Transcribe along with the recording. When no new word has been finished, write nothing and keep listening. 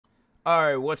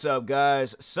Alright, what's up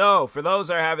guys? So, for those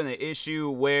that are having an issue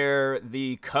where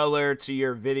the color to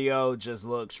your video just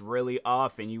looks really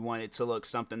off and you want it to look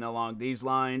something along these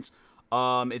lines,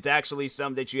 it's actually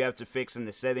something that you have to fix in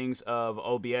the settings of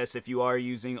OBS if you are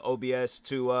using OBS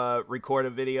to record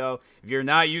a video. If you're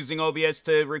not using OBS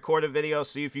to record a video,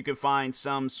 see if you can find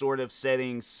some sort of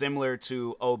settings similar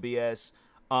to OBS,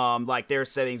 like their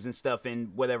settings and stuff in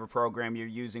whatever program you're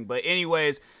using. But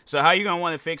anyways, so how you're going to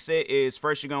want to fix it is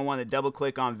first you're going to want to double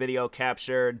click on video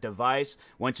capture device.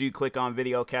 Once you click on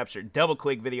video capture, double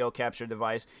click video capture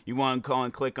device, you want to go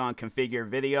and click on configure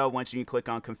video. Once you click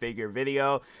on configure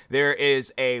video, there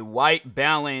is a white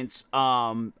balance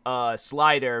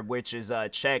slider which is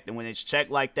checked, and when it's checked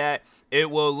like that, it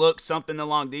will look something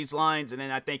along these lines. And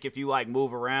then I think if you like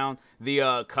move around,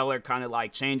 the color kind of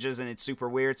like changes and it's super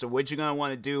weird. So what you're going to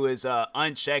want to do is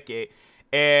uncheck it.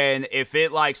 And if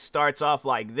it like starts off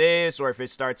like this, or if it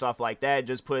starts off like that,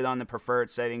 just put it on the preferred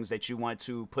settings that you want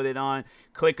to put it on.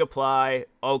 Click apply,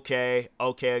 okay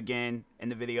again,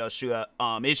 and the video should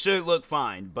it should look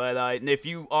fine. But if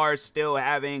you are still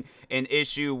having an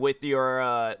issue with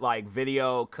your like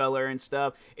video color and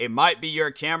stuff, it might be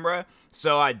your camera.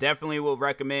 So I definitely will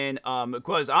recommend,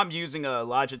 because I'm using a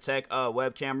Logitech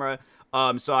web camera.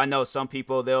 So I know some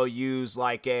people, they'll use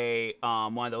like a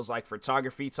one of those like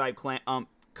photography type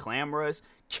cameras.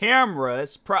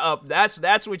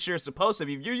 That's what you're supposed to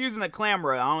be. If you're using a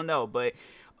camera, I don't know, but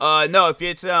no, if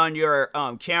it's on your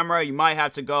camera, you might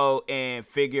have to go and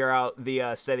figure out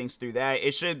the settings through that.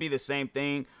 It should be the same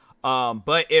thing.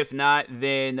 But if not,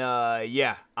 then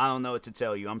yeah, I don't know what to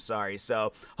tell you. I'm sorry.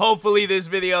 So hopefully this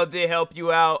video did help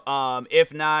you out.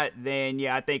 If not, then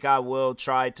yeah, I think I will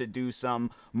try to do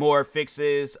some more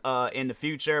fixes in the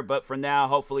future. But for now,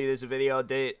 hopefully this video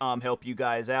did help you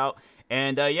guys out.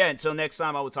 And yeah, until next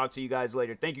time, I will talk to you guys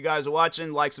later. Thank you guys for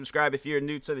watching. Like, subscribe if you're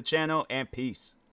new to the channel, and peace.